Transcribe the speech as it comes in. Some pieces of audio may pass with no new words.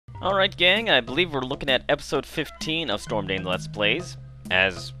Alright, gang, I believe we're looking at episode 15 of Storm Dain Let's Plays.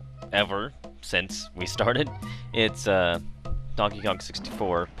 As ever, since we started. It's Donkey Kong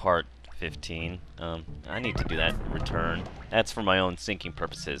 64 part 15. I need to do that return. That's for my own syncing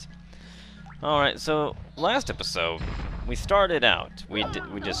purposes. Alright, so last episode, we started out. We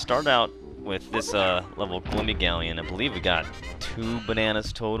just started out with this level Gloomy Galleon. I believe we got 2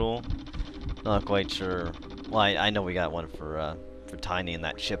 bananas total. Not quite sure. Well, I know we got one for Tiny in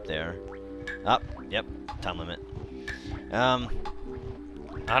that ship there. Yep, time limit. I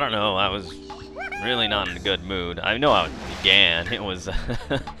don't know, I was really not in a good mood. I know how it began. It was,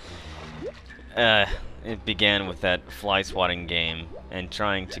 it began with that fly swatting game and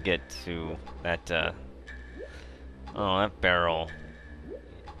trying to get to that, that barrel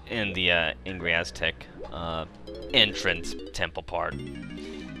in the, Angry Aztec, entrance temple part.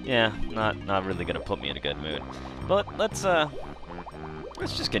 Yeah, not really gonna put me in a good mood. But let's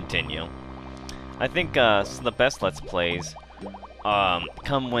just continue. I think the best Let's Plays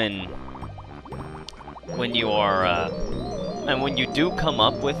come when you are and when you do come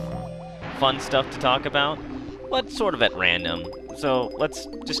up with fun stuff to talk about, but sort of at random. So let's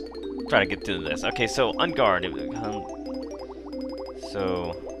just try to get through this. Okay, so on guard.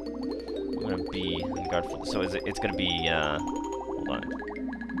 So I'm gonna be on guard for. So it's gonna be hold on.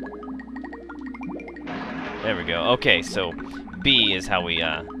 There we go. Okay, so B is how we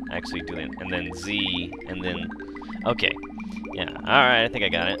actually do it, and then Z, and then okay, yeah. All right, I think I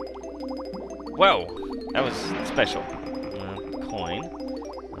got it. Whoa, that was special. Coin.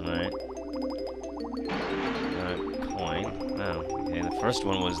 All right. Coin. Oh, okay. The first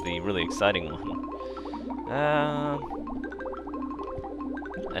one was the really exciting one.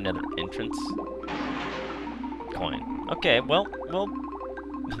 Another entrance. Coin. Okay. Well,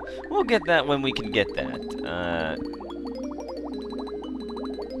 we'll get that when we can get that.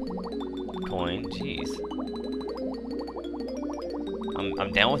 Coin, jeez.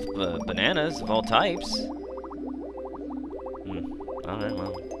 I'm down with bananas of all types. Alright,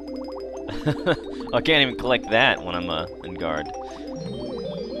 well. I can't even collect that when I'm in guard.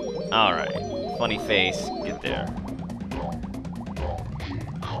 Alright. Funny face. Get there.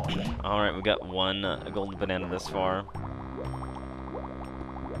 Alright, we got one a golden banana this far.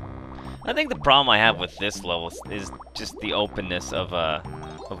 I think the problem I have with this level is just the openness of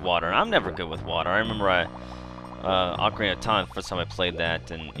water. I'm never good with water. I remember Ocarina of Time, the first time I played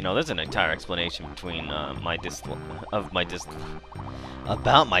that, and you know, there's an entire explanation between my dislike of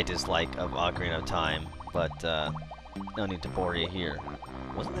Ocarina of Time, but no need to bore you here.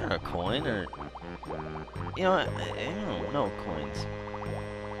 Wasn't there a coin, or you know, no coins.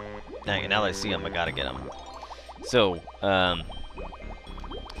 Now that I see them, I gotta get them. So,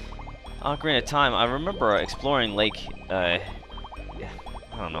 Ocarina of Time, I remember exploring Lake, I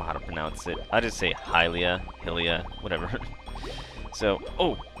don't know how to pronounce it. I just say Hylia, whatever. So,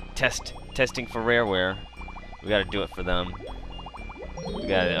 testing for rareware. We gotta do it for them. We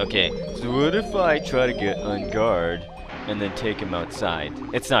got it. Okay. So what if I try to get on guard and then take him outside?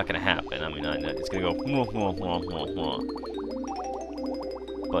 It's not gonna happen. I mean, it's gonna go.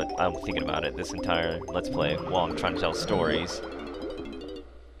 But I'm thinking about it this entire Let's Play while I'm trying to tell stories.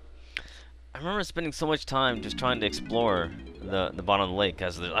 I remember spending so much time just trying to explore the bottom of the lake,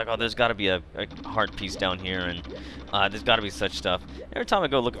 because like, oh, there's got to be a heart piece down here, and there's got to be such stuff. Every time I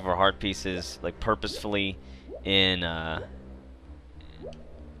go looking for heart pieces, like purposefully in oh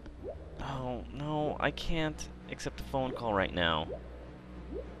no, I can't accept a phone call right now.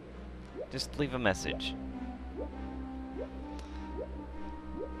 Just leave a message.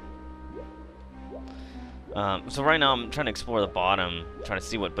 So right now I'm trying to explore the bottom, trying to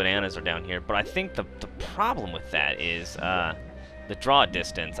see what bananas are down here, but I think the problem with that is the draw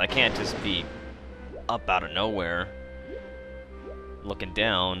distance. I can't just be up out of nowhere looking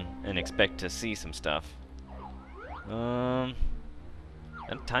down and expect to see some stuff.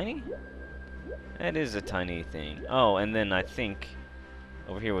 Tiny? That is a tiny thing. Oh, and then I think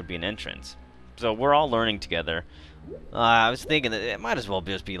over here would be an entrance. So we're all learning together. I was thinking that it might as well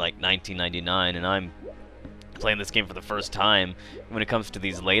just be like 1999, and I'm playing this game for the first time. When it comes to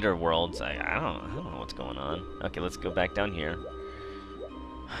these later worlds, I don't know what's going on. Okay, let's go back down here.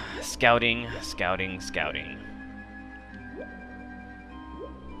 Scouting.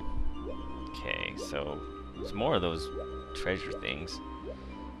 Okay, so there's more of those treasure things.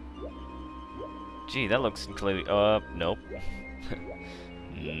 Gee, that looks completely nope.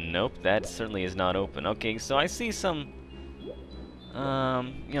 Nope, that certainly is not open. Okay, so I see some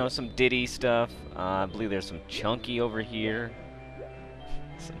you know, some Diddy stuff. I believe there's some Chunky over here.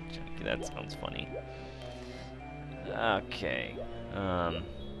 Some Chunky, that sounds funny. Okay.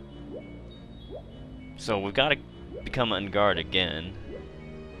 So we've got to become on guard again.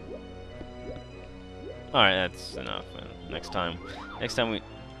 Alright, that's enough. Next time we...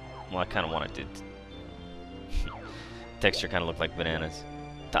 Well, I kind of wanted it. Texture kind of looked like bananas.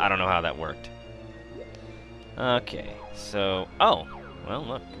 I don't know how that worked. Okay, so... Oh! Well,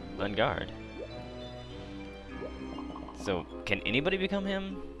 look. On guard. So, can anybody become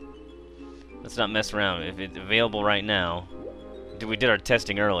him? Let's not mess around. If it's available right now... We did our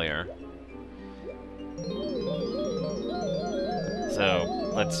testing earlier.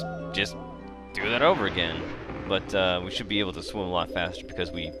 So, let's just do that over again. But we should be able to swim a lot faster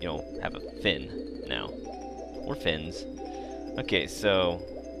because we, you know, have a fin now. Or fins. Okay, so...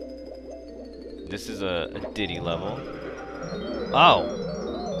 This is a Diddy level.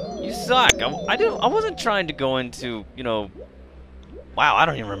 Oh! You suck! I wasn't trying to go into, you know... Wow, I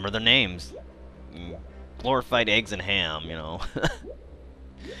don't even remember their names. Glorified eggs and ham, you know.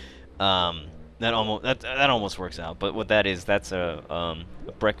 That almost works out. But what that is, that's a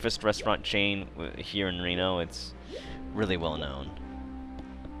breakfast restaurant chain here in Reno. It's really well known.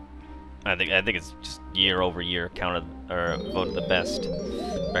 I think it's just year over year counted or voted the best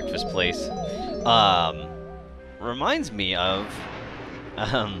breakfast place. Reminds me of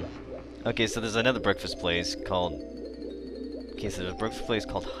okay, so there's another breakfast place called there's a breakfast place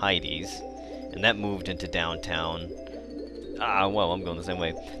called Heidi's, and that moved into downtown. Well, I'm going the same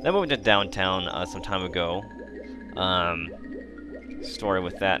way. That moved into downtown some time ago. Story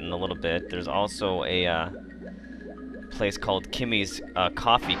with that in a little bit. There's also a place called Kimmy's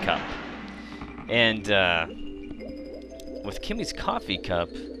Coffee Cup. And with Kimmy's Coffee Cup...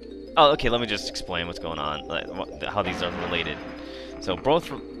 Oh, okay, let me just explain what's going on, like, how these are related. So,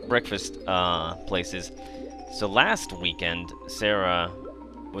 both breakfast places. So, last weekend, Sarah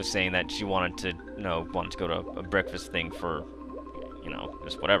was saying that she wanted to, wanted to go to a breakfast thing for,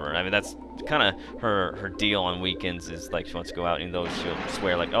 just whatever. I mean, that's kind of her deal on weekends is, like, she wants to go out, even though she'll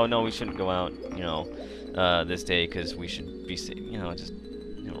swear, like, oh, no, we shouldn't go out, this day because we should be safe, just...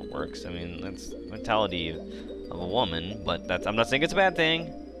 It works. I mean, that's the mentality of a woman, but I'm not saying it's a bad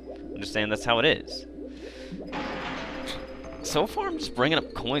thing. I'm just saying that's how it is. So far, I'm just bringing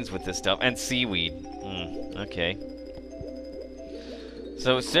up coins with this stuff. And seaweed. Okay.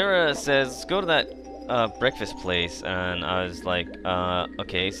 So Sarah says, go to that breakfast place. And I was like,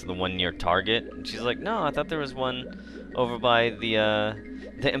 okay, so the one near Target. And she's like, no, I thought there was one over by the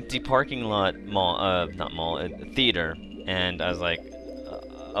empty parking lot theater. And I was like,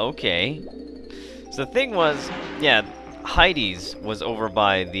 okay. So the thing was, yeah, Heidi's was over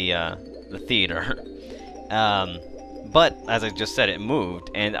by the theater. But as I just said, it moved,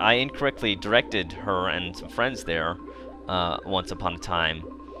 and I incorrectly directed her and some friends there once upon a time,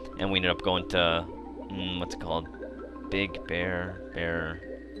 and we ended up going to what's it called? Black Bear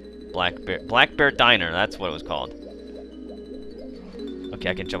Diner. That's what it was called. Okay,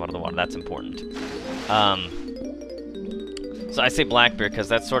 I can jump out of the water. That's important. So I say Black Bear because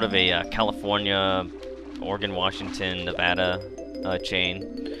that's sort of a California, Oregon, Washington, Nevada chain.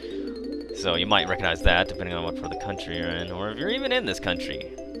 So you might recognize that depending on what part of the country you're in, or if you're even in this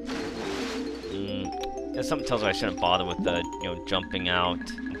country. Something tells me I shouldn't bother with the jumping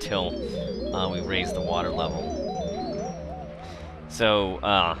out until we raise the water level. So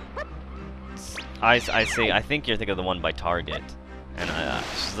I say I think you're thinking of the one by Target, and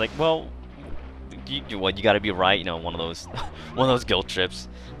she's like, well. You gotta be right, one of those guilt trips.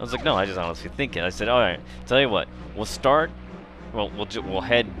 I was like, no, I just honestly think it. I said, all right, tell you what, we'll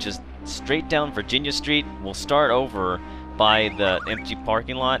head just straight down Virginia Street. We'll start over by the empty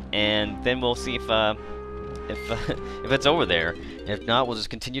parking lot, and then we'll see if it's over there. If not, we'll just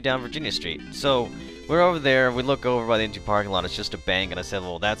continue down Virginia Street. So we're over there. We look over by the empty parking lot. It's just a bank, and I said,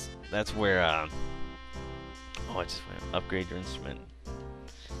 well, that's where. I just want to upgrade your instrument.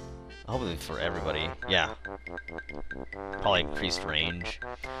 Hopefully for everybody. Yeah. Probably increased range.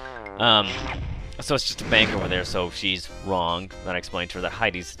 So it's just a bank over there, so she's wrong. Then I explained to her that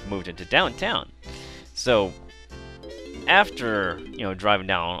Heidi's moved into downtown. So after, driving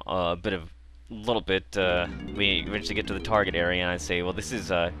down a little bit, we eventually get to the Target area, and I say, well, this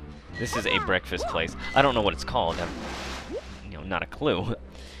is a breakfast place. I don't know what it's called. I've, not a clue.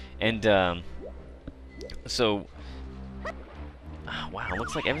 And, so... Wow,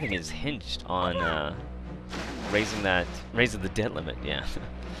 looks like everything is hinged on raising the debt limit. Yeah,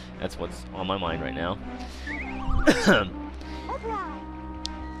 that's what's on my mind right now.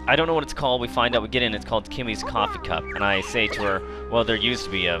 I don't know what it's called. We find out, we get in, it's called Kimmy's Coffee Cup, and I say to her, well, there used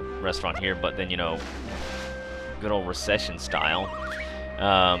to be a restaurant here, but then, good old recession style,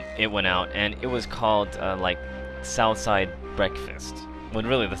 it went out, and it was called, like, Southside Breakfast, when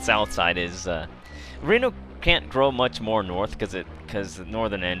really the South Side is, Reno can't grow much more north because the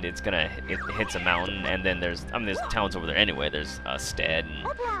northern end it hits a mountain, and then there's towns over there anyway. There's Stead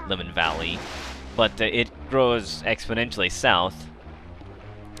and Lemon Valley, but it grows exponentially south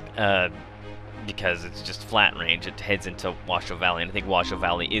because it's just flat range. It heads into Washoe Valley, and I think Washoe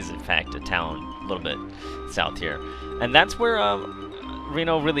Valley is in fact a town a little bit south here, and that's where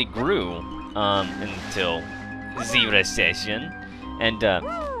Reno really grew until the recession, and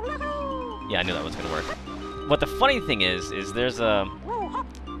yeah, I knew that was gonna work. But the funny thing is there's a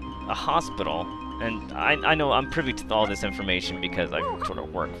hospital, and I know I'm privy to all this information because I sort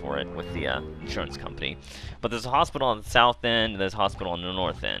of work for it with the insurance company. But there's a hospital on the south end, and there's a hospital on the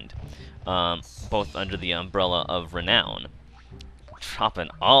north end, both under the umbrella of Renown. Dropping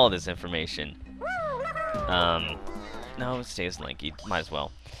all this information. No, it stays linky. Might as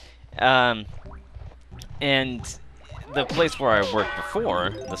well. And the place where I worked before,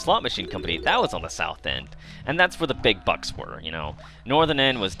 the slot machine company, that was on the south end. And that's where the big bucks were, you know. Northern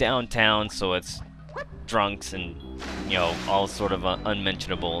end was downtown, so it's drunks and, you know, all sort of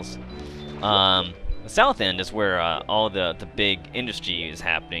unmentionables. The south end is where all the big industry is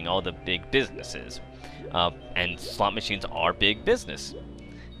happening, all the big businesses. And slot machines are big business.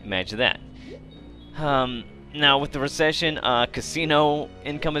 Imagine that. Now, with the recession, casino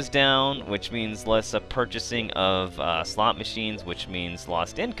income is down, which means less purchasing of slot machines, which means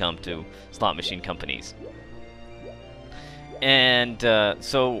lost income to slot machine companies. And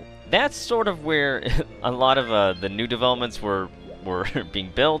so that's sort of where a lot of the new developments were being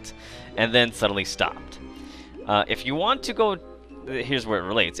built, and then suddenly stopped. If you want to go, here's where it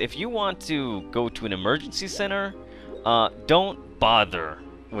relates. If you want to go to an emergency center, don't bother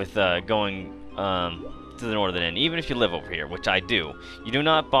with going to the northern end, even if you live over here, which I do. You do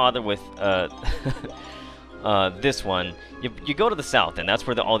not bother with this one. You go to the south end. That's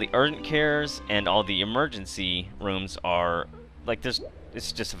where all the urgent cares and all the emergency rooms are. Like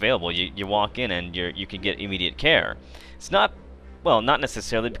it's just available. You walk in and you can get immediate care. It's not, well, not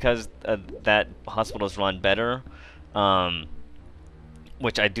necessarily because that hospital is run better,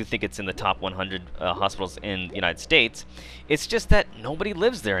 which I do think it's in the top 100 hospitals in the United States. It's just that nobody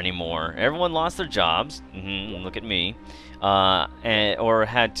lives there anymore. Everyone lost their jobs. Look at me. Or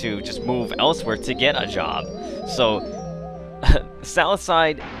had to just move elsewhere to get a job. So,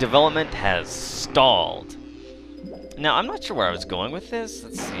 Southside development has stalled. Now, I'm not sure where I was going with this.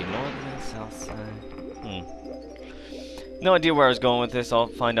 Let's see, northern, south side. No idea where I was going with this. I'll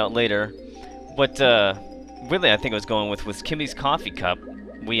find out later. But, really, I think I was going with was Kimmy's Coffee Cup.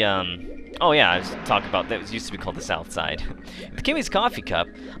 We, oh yeah, I was talking about that. It used to be called the South Side. The Kimmy's Coffee Cup,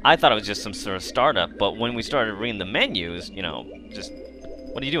 I thought it was just some sort of startup, but when we started reading the menus, you know, just,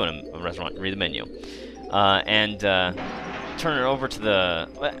 what do you do in a restaurant? Read the menu. Turn it over to the,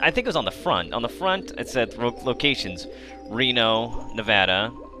 I think it was on the front. On the front, it said locations, Reno,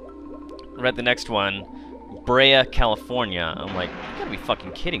 Nevada. Read the next one, Brea, California. I'm like, you gotta be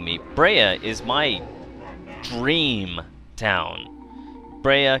fucking kidding me. Brea is my dream town.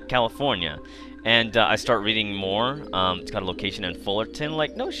 Brea, California. And I start reading more. It's got a location in Fullerton.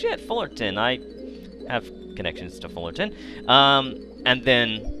 Like, no shit, Fullerton. I have connections to Fullerton. And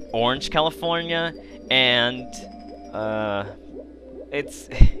then Orange, California. And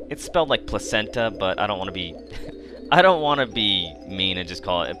it's spelled like placenta, but I don't want to be I don't want to be mean and just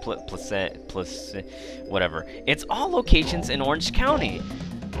call it whatever. It's all locations in Orange County.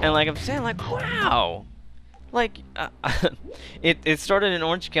 And like I'm saying, like, wow. Like, it started in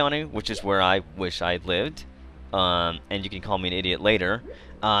Orange County, which is where I wish I lived, and you can call me an idiot later,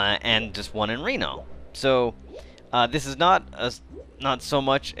 and just one in Reno. So, this is not so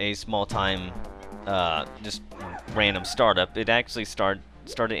much a small-time, just random startup. It actually started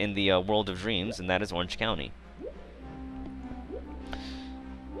in the world of dreams, and that is Orange County.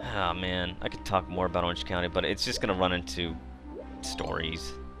 Oh man, I could talk more about Orange County, but it's just gonna run into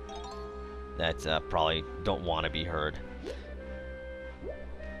stories that probably don't want to be heard.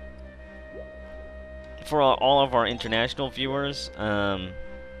 For all of our international viewers,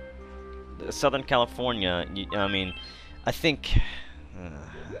 Southern California, I mean, I think,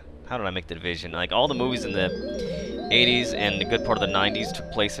 how did I make the division? Like, all the movies in the 80s and a good part of the 90s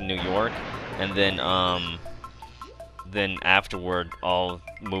took place in New York, and then afterward, all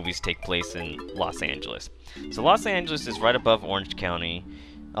movies take place in Los Angeles. So Los Angeles is right above Orange County.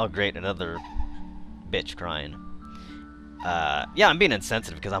 Oh great, another bitch crying. Yeah, I'm being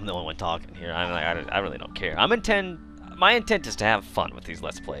insensitive because I'm the only one talking here. I really don't care. My intent is to have fun with these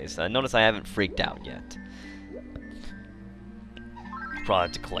Let's Plays. Notice I haven't freaked out yet. Probably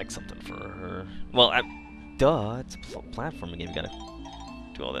have to collect something for her. Well, duh, it's a platform game. You gotta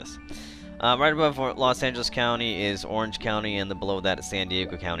do all this. Right above Los Angeles County is Orange County, and then below that is San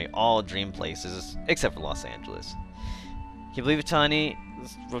Diego County. All dream places, except for Los Angeles. Can you believe it, Tiny?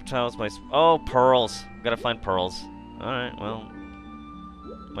 This reptile's my... Oh, pearls. Gotta find pearls. Alright, well...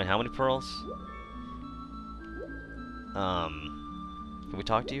 Wait, how many pearls? Can we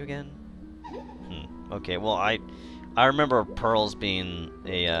talk to you again? Okay, well, I remember pearls being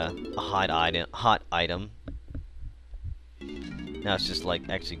a hot item. Now it's just like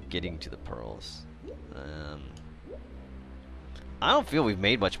actually getting to the pearls. I don't feel we've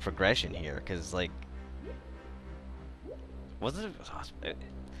made much progression here, because like, wasn't it?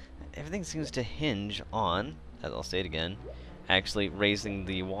 Everything seems to hinge on, as I'll say it again, actually raising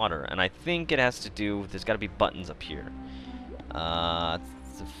the water, and I think it has to do. There's got to be buttons up here. Oh,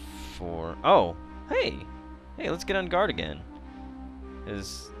 hey, let's get on guard again.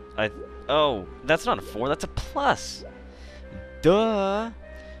 Oh, that's not a 4. That's a plus. Duh.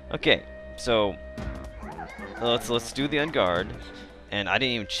 Okay, so let's do the unguard, and I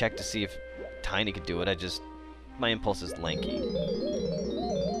didn't even check to see if Tiny could do it. My impulse is Lanky.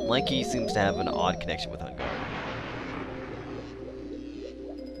 Lanky seems to have an odd connection with unguard.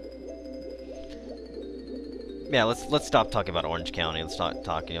 Yeah, let's stop talking about Orange County. Let's start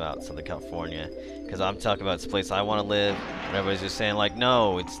talking about Southern California, because I'm talking about this place I want to live. And everybody's just saying like,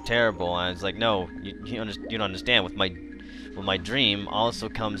 no, it's terrible. And I was like, no, you don't understand. With my dream also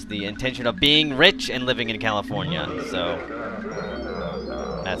comes the intention of being rich and living in California. So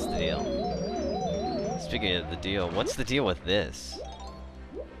that's the deal. Speaking of the deal, what's the deal with this?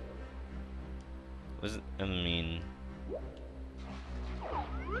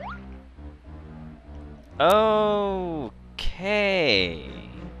 Okay.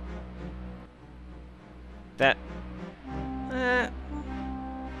 That.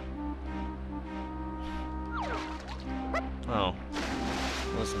 Oh.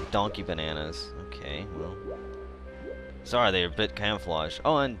 Well, some donkey bananas. Okay, well. Sorry, they're a bit camouflage.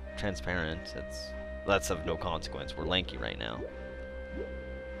 Oh, and transparent. That's of no consequence. We're lanky right now.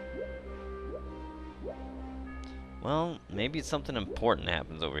 Well, maybe something important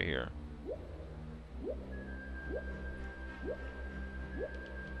happens over here.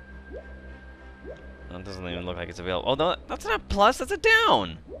 That doesn't even look like it's available. Oh, no, that's not a plus, that's a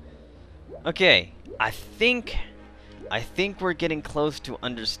down! Okay, I think we're getting close to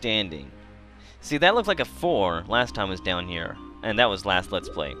understanding. See, that looked like a 4 last time I was down here, and that was last Let's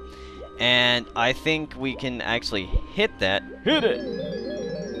Play. And I think we can actually hit that. Hit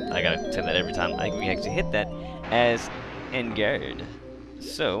it! I gotta say that every time. I think we can actually hit that as Engard.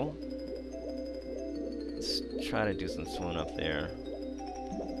 So, let's try to do some swimming up there.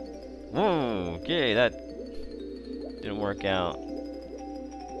 Whoa, okay, that didn't work out.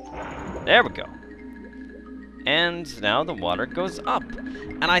 There we go. And now the water goes up.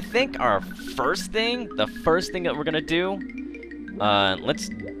 And I think our first thing, the first thing that we're gonna do, let's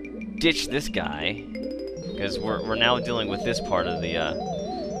ditch this guy, because we're now dealing with this part of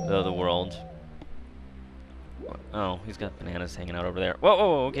the world. Oh, he's got bananas hanging out over there. Whoa,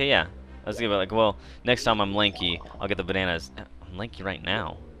 whoa, okay, yeah. I was thinking about like, well, next time I'm lanky, I'll get the bananas. I'm lanky right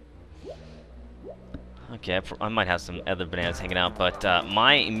now. Okay, I might have some other bananas hanging out, but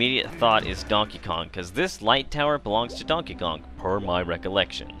my immediate thought is Donkey Kong, because this light tower belongs to Donkey Kong, per my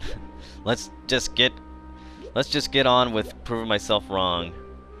recollection. Let's just get on with proving myself wrong.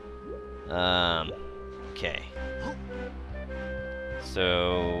 Okay.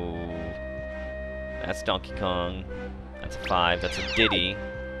 So that's Donkey Kong. That's a 5. That's a Diddy.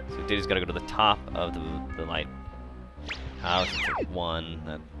 So Diddy's got to go to the top of the light house. It's a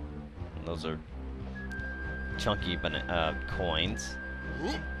 1. Those are chunky coins.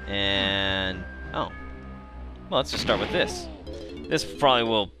 And oh, well, let's just start with this. This probably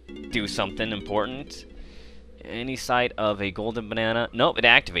will do something important. Any sight of a golden banana? Nope, it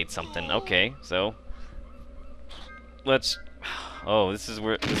activates something. Okay, so let's. Oh, this is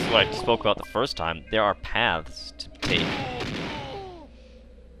what I spoke about the first time. There are paths to take,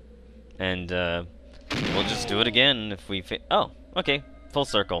 and we'll just do it again if we. Oh, okay, full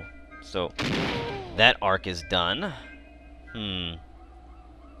circle. So that arc is done.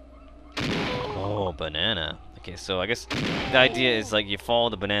 Oh, banana. Okay, so I guess the idea is like you follow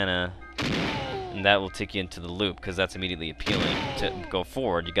the banana, and that will take you into the loop, because that's immediately appealing. To go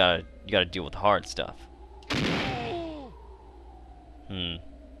forward, you gotta deal with the hard stuff. Is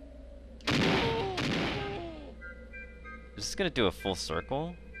this gonna do a full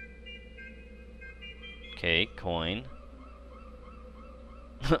circle? Okay, coin.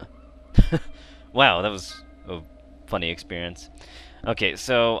 Wow, that was a funny experience. Okay,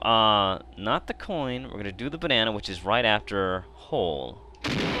 so, not the coin. We're gonna do the banana, which is right after hole.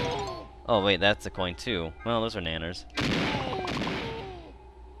 Oh, wait, that's a coin, too. Well, those are nanners.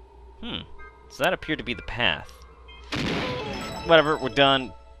 So that appeared to be the path. Whatever, we're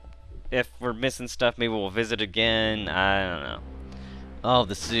done. If we're missing stuff, maybe we'll visit again. I don't know. Oh,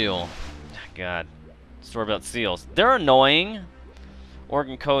 the seal. God. Story about seals. They're annoying.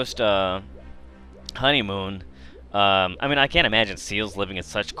 Oregon Coast, honeymoon. I mean, I can't imagine seals living in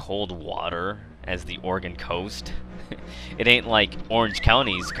such cold water as the Oregon Coast. It ain't like Orange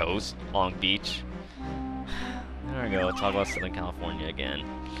County's coast, Long Beach. There we go, talk about Southern California again.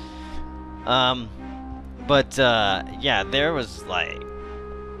 Yeah, there was like...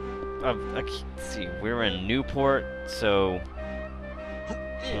 let's see, we were in Newport, so...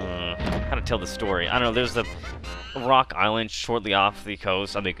 how to tell the story? I don't know, there's the Rock Island shortly off the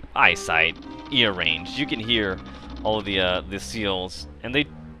coast. I mean, eyesight, ear range. You can hear all of the seals, and they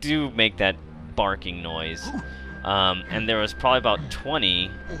do make that barking noise. And there was probably about 20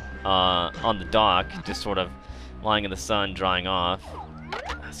 on the dock, just sort of lying in the sun, drying off.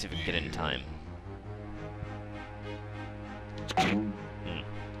 Let's see if we can get it in time.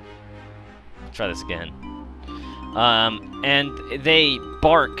 Try this again. And they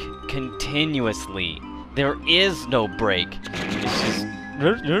bark continuously. There is no break. It's just...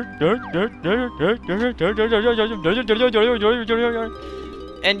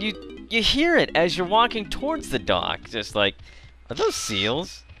 And you hear it as you're walking towards the dock. Just like, are those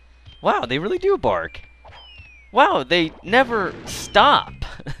seals? Wow, they really do bark. Wow, they never stop.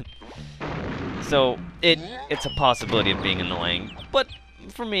 So, it's a possibility of being annoying. But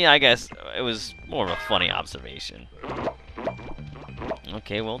for me, I guess it was more of a funny observation.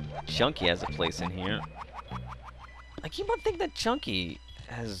 Okay, well, Chunky has a place in here. I keep on thinking that Chunky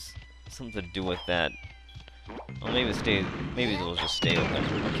has something to do with that. Well, maybe it'll just stay open.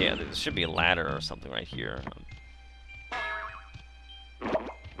 Okay, there should be a ladder or something right here.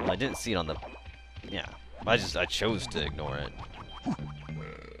 Well, I didn't see it on the... Yeah, I chose to ignore it.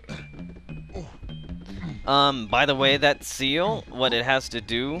 By the way, that seal, what it has to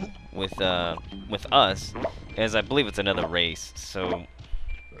do with us is I believe it's another race, so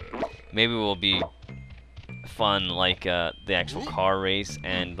maybe we'll be fun like the actual car race,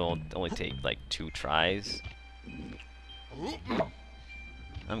 and they'll only take like 2 tries.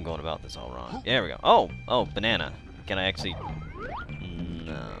 I'm going about this all wrong. There we go. Oh, banana. Can I actually...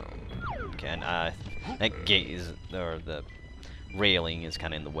 No. Okay, that gate is, or the railing is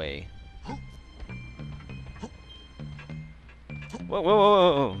kind of in the way. Whoa, whoa,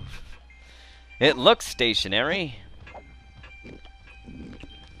 whoa, whoa. It looks stationary.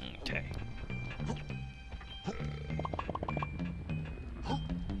 Okay.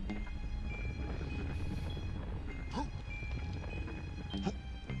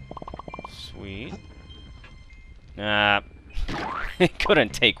 Sweet. It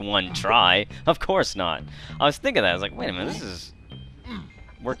couldn't take 1 try. Of course not. I was thinking that. I was like, wait a minute, this is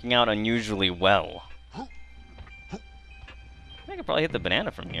working out unusually well. I could probably hit the banana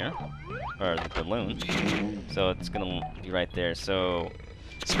from here. Or the balloon. So it's gonna be right there. So,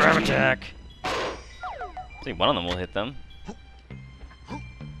 scram attack! See, one of them will hit them.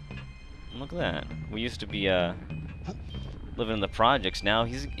 Look at that. We used to be, living in the projects. Now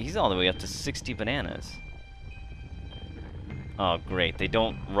he's all the way up to 60 bananas. Oh, great. They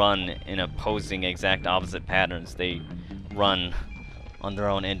don't run in opposing exact opposite patterns. They run on their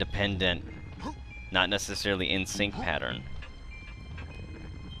own independent, not necessarily in sync pattern.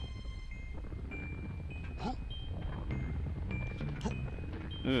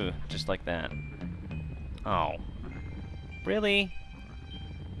 Ooh, just like that. Oh. Really?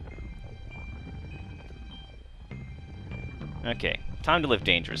 Okay, time to live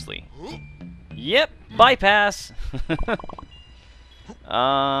dangerously. Yep, bypass!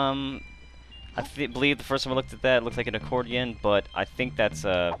 I believe the first time I looked at that, it looked like an accordion, but I think that's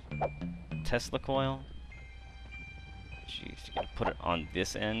a Tesla coil. Jeez, you gotta put it on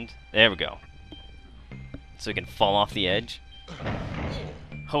this end. There we go. So it can fall off the edge.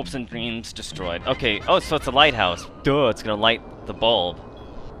 Hopes and dreams destroyed. Okay, oh, so it's a lighthouse. Duh, it's gonna light the bulb.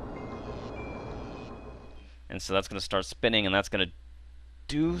 And so that's gonna start spinning, and that's gonna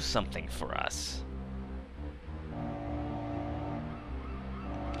do something for us.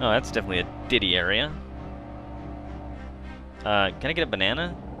 Oh, that's definitely a Diddy area. Can I get a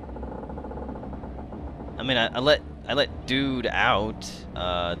banana? I mean, I let dude out.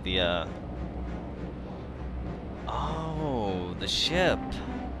 Oh, the ship.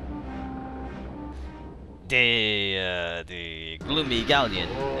 The gloomy galleon,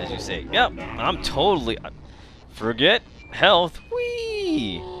 as you say. Yep, I'm totally. Forget health.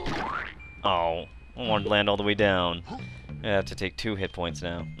 Whee! Oh, I wanted to land all the way down. I have to take 2 hit points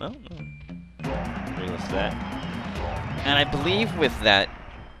now. Oh, no. Realize that. And I believe with that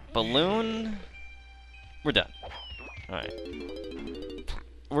balloon, we're done. Alright.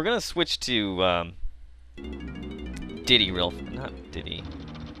 We're gonna switch to, Diddy not Diddy.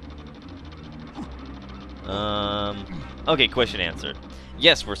 Okay, question answered.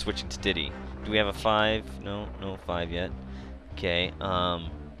 Yes, we're switching to Diddy. Do we have a 5? No 5 yet. Okay,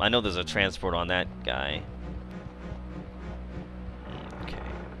 I know there's a transport on that guy. Okay.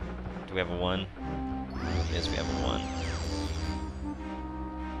 Do we have a 1? Yes, we have a 1.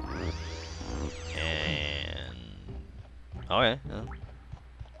 And... okay.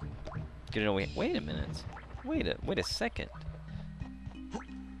 Get it away. Wait a minute. Wait a second.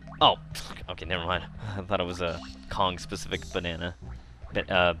 Oh, okay, never mind. I thought it was a Kong-specific banana.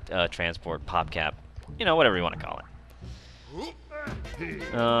 Transport, PopCap. You know, whatever you want to call it.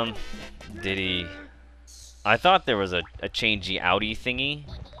 Diddy... I thought there was a changey outy thingy,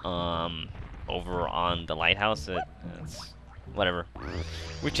 over on the lighthouse. It's whatever.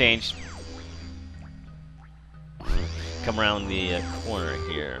 We changed. Come around the corner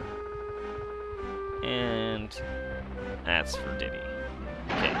here. And that's for Diddy.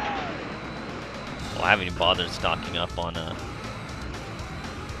 Okay. Well, I haven't even bothered stocking up on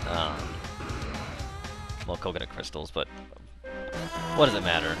well, coconut crystals, but what does it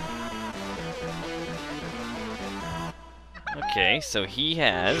matter? Okay, so he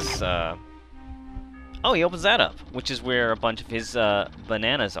has oh, he opens that up, which is where a bunch of his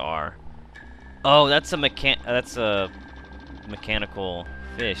bananas are. Oh, that's a mechanical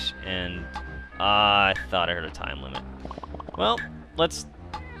fish, and I thought I heard a time limit. Well, let's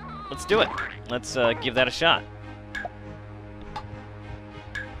do it. Let's give that a shot.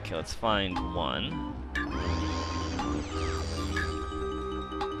 Okay, let's find one.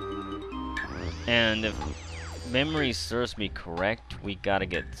 And if memory serves me correct, we gotta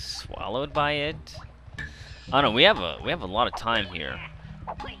get swallowed by it. I don't know. We have a lot of time here,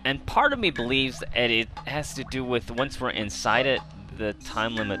 and part of me believes that it has to do with once we're inside it, the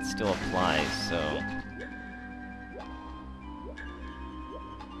time limit still applies. So.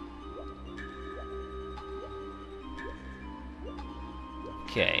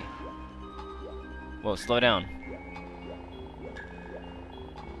 Okay. Whoa, slow down.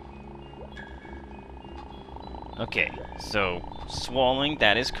 Okay, so swallowing,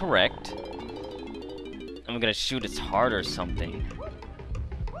 that is correct. I'm gonna shoot its heart or something.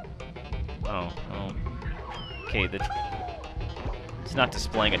 Oh. Okay, it's not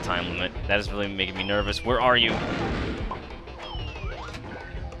displaying a time limit. That is really making me nervous. Where are you?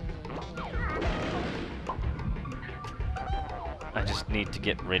 I just need to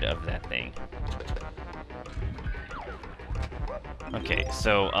get rid of that thing. Okay,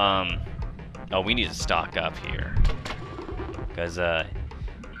 so, oh, we need to stock up here. Because,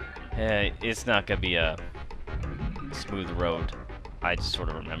 it's not gonna be a smooth road. I just sort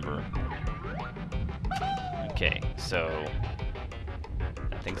of remember. Okay, so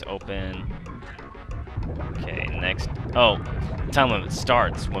that thing's open. Okay, next. Oh, time limit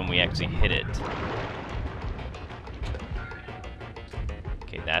starts when we actually hit it.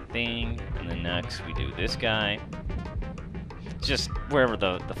 Okay, that thing, and then next we do this guy. Just wherever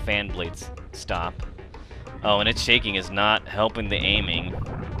the fan blades stop. Oh, and its shaking is not helping the aiming.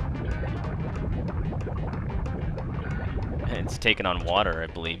 It's taking on water, I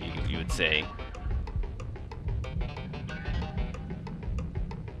believe you would say.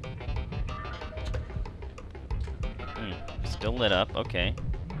 Still lit up, okay.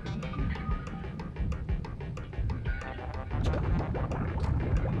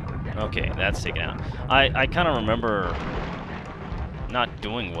 Okay, that's taken out. I kind of remember not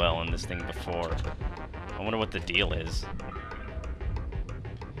doing well in this thing before. I wonder what the deal is.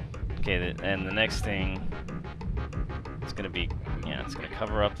 Okay, and the next thing, it's gonna be, yeah, it's gonna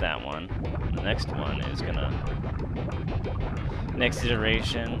cover up that one. The next one is gonna, next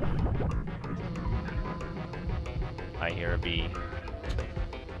iteration, I hear a bee.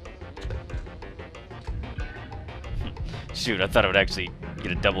 Shoot, I thought I would actually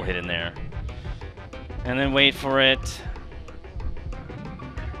get a double hit in there. And then wait for it.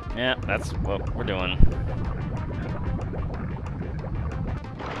 Yeah, that's what we're doing.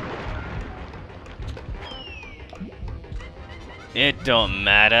 It don't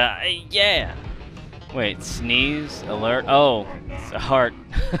matter. Yeah. Wait, sneeze, alert. Oh, it's a heart.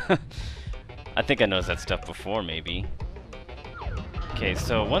 I think I noticed that stuff before, maybe. Okay,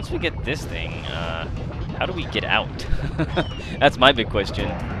 so once we get this thing, how do we get out? That's my big question.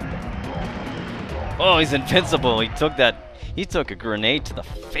 Oh, he's invincible. He took a grenade to the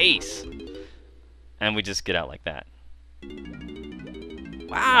face. And we just get out like that.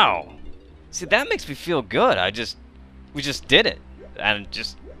 Wow! See, that makes me feel good. We just did it. And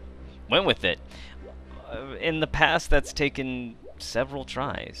just went with it. In the past, that's taken several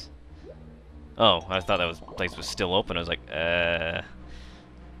tries. Oh, I thought that place was still open. I was like,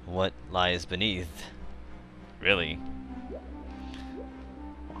 what lies beneath? Really?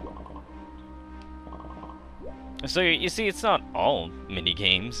 So you see, it's not all mini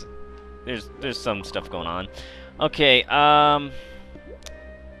games. There's some stuff going on. Okay,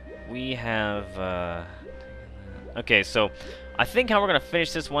 we have okay, so I think how we're gonna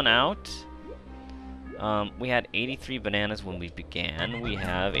finish this one out. We had 83 bananas when we began. We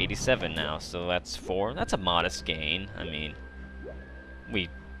have 87 now, so that's 4. That's a modest gain. I mean, we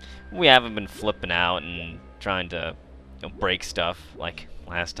haven't been flipping out and trying to, you know, break stuff like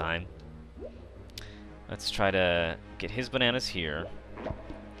last time. Let's try to get his bananas here.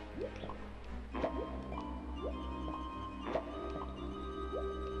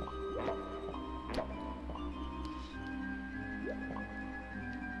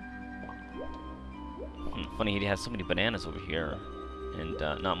 Funny, he has so many bananas over here, and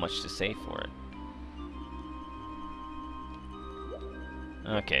not much to say for it.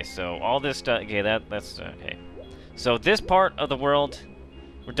 Okay, so all this stuff. Okay, that's okay. So this part of the world,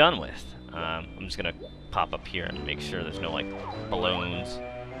 we're done with. I'm just gonna pop up here and make sure there's no like balloons.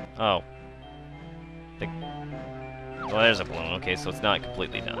 Oh, well, there's a balloon. Okay, so it's not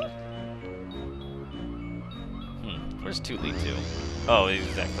completely done. Where's 2 lead to? Oh, the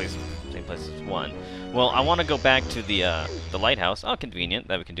exact place, same place as 1. Well, I want to go back to the lighthouse. Oh, convenient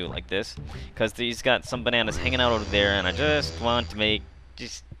that we can do it like this, because he's got some bananas hanging out over there, and I just want to make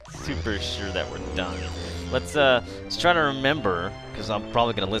just super sure that we're done. Let's try to remember, because I'm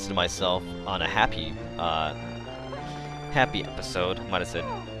probably gonna listen to myself on a happy episode. Might have said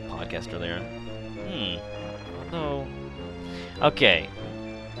podcast earlier. No. Okay.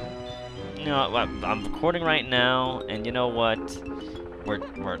 You know, I'm recording right now, and you know what?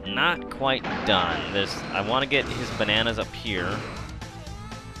 We're not quite done. I want to get his bananas up here.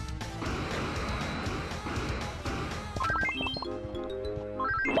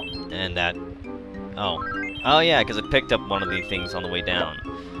 And that... Oh yeah, because it picked up one of the things on the way down.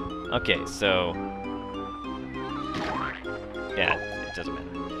 Okay, so... Yeah, it doesn't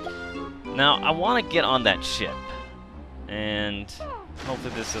matter. Now, I want to get on that ship. And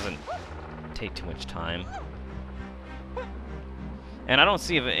hopefully this doesn't take too much time. And I don't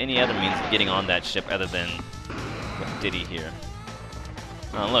see any other means of getting on that ship other than with Diddy here.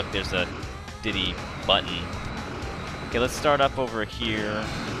 Oh, look, there's a Diddy button. Okay, let's start up over here.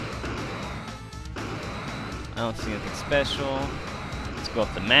 I don't see anything special. Let's go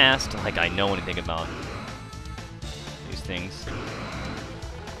up the mast, like I know anything about these things.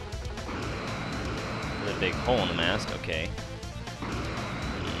 There's a big hole in the mast, okay.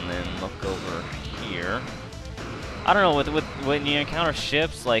 And then look over here. I don't know, when you encounter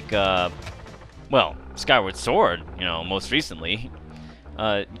ships like, well, Skyward Sword, you know, most recently,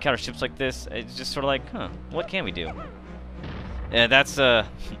 encounter ships like this, it's just sort of like, huh, what can we do? Yeah, that's a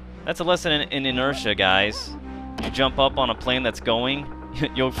lesson in inertia, guys. You jump up on a plane that's going,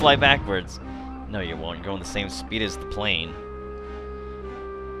 you'll fly backwards. No, you won't. You're going the same speed as the plane.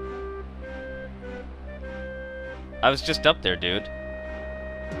 I was just up there, dude.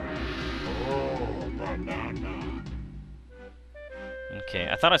 Okay,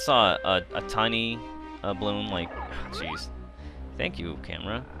 I thought I saw a tiny balloon, like, jeez. Thank you,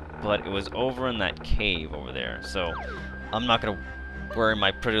 camera. But it was over in that cave over there, so I'm not gonna worry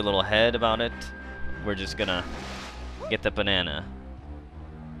my pretty little head about it. We're just gonna get the banana.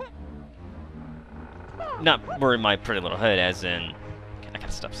 Not worry my pretty little head, as in, I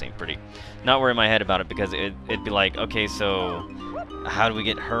gotta stop saying pretty. Not worry my head about it, because it'd be like, okay, so how do we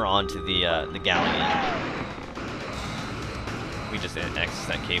get her onto the galleon? We just access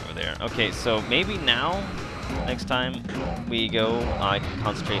that cave over there. Okay, so maybe now, next time we go, I can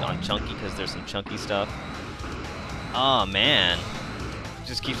concentrate on Chunky, because there's some Chunky stuff. Oh man,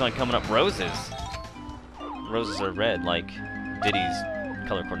 just keeps on coming up roses. Roses are red, like Diddy's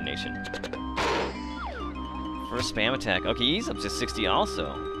color coordination. First spam attack. Okay, he's up to 60 also.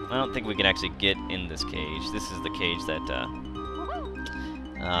 I don't think we can actually get in this cage. This is the cage that,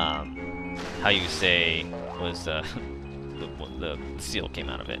 how you say, was, the seal came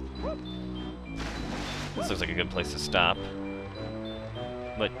out of it. This looks like a good place to stop.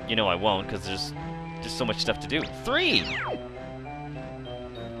 But, you know I won't, because there's just so much stuff to do. 3!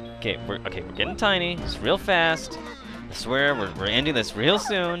 Okay, we're getting tiny. It's real fast. I swear, we're ending this real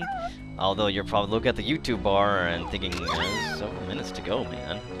soon. Although you're probably looking at the YouTube bar and thinking, there's several minutes to go,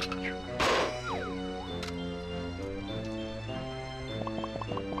 man.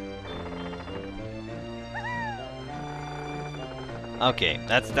 Okay,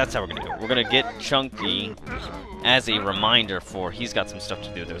 that's how we're gonna do it. We're gonna get Chunky as a reminder for he's got some stuff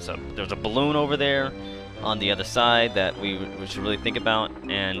to do. There's a balloon over there on the other side that we should really think about.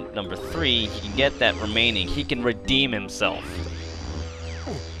 And number 3, he can get that remaining. He can redeem himself.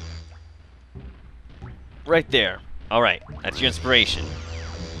 Right there. Alright, that's your inspiration.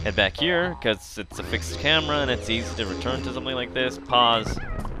 Head back here, because it's a fixed camera and it's easy to return to something like this. Pause.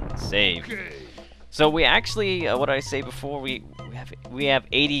 Save. So we actually, what did I say before? We have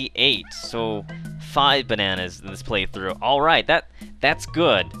 88, so 5 bananas in this playthrough. Alright, that's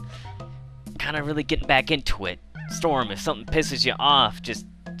good. Kind of really getting back into it. Storm, if something pisses you off, just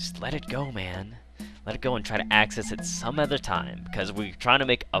let it go, man. Let it go and try to access it some other time, because we're trying to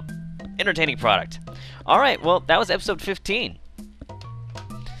make a entertaining product. Alright, well, that was episode 15.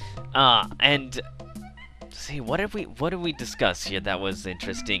 And see, what did we discuss here that was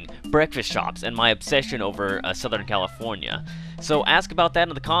interesting? Breakfast shops and my obsession over Southern California. So ask about that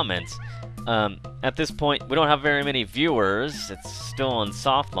in the comments. At this point, we don't have very many viewers. It's still in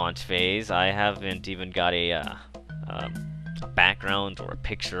soft launch phase. I haven't even got a background or a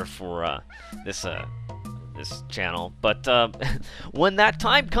picture for this channel. But when that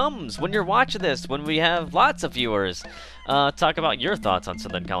time comes, when you're watching this, when we have lots of viewers, talk about your thoughts on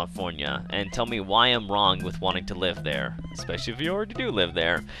Southern California and tell me why I'm wrong with wanting to live there, especially if you already do live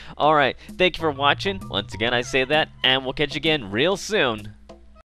there. Alright, thank you for watching. Once again, I say that, and we'll catch you again real soon.